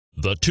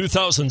The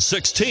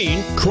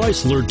 2016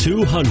 Chrysler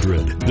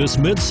 200. This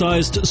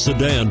mid-sized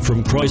sedan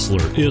from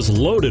Chrysler is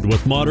loaded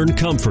with modern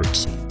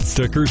comforts.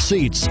 Thicker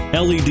seats,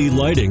 LED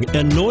lighting,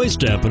 and noise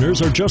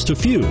dampeners are just a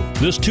few.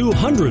 This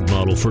 200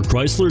 model for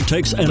Chrysler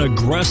takes an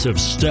aggressive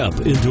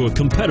step into a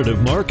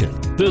competitive market.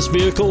 This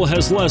vehicle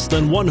has less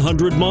than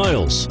 100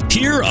 miles.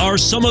 Here are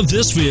some of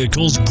this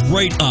vehicle's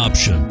great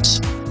options: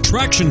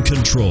 traction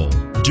control,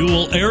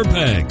 dual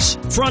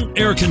airbags, front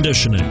air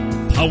conditioning,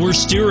 power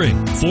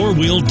steering,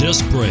 four-wheel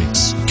disc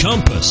brakes,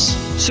 compass,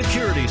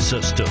 security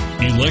system,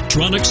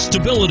 electronic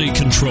stability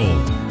control,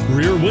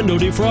 rear window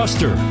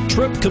defroster,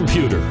 trip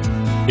computer.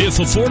 If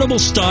affordable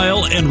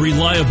style and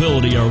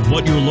reliability are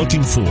what you're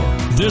looking for,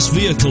 this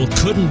vehicle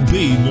couldn't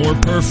be more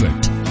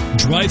perfect.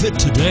 Drive it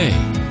today.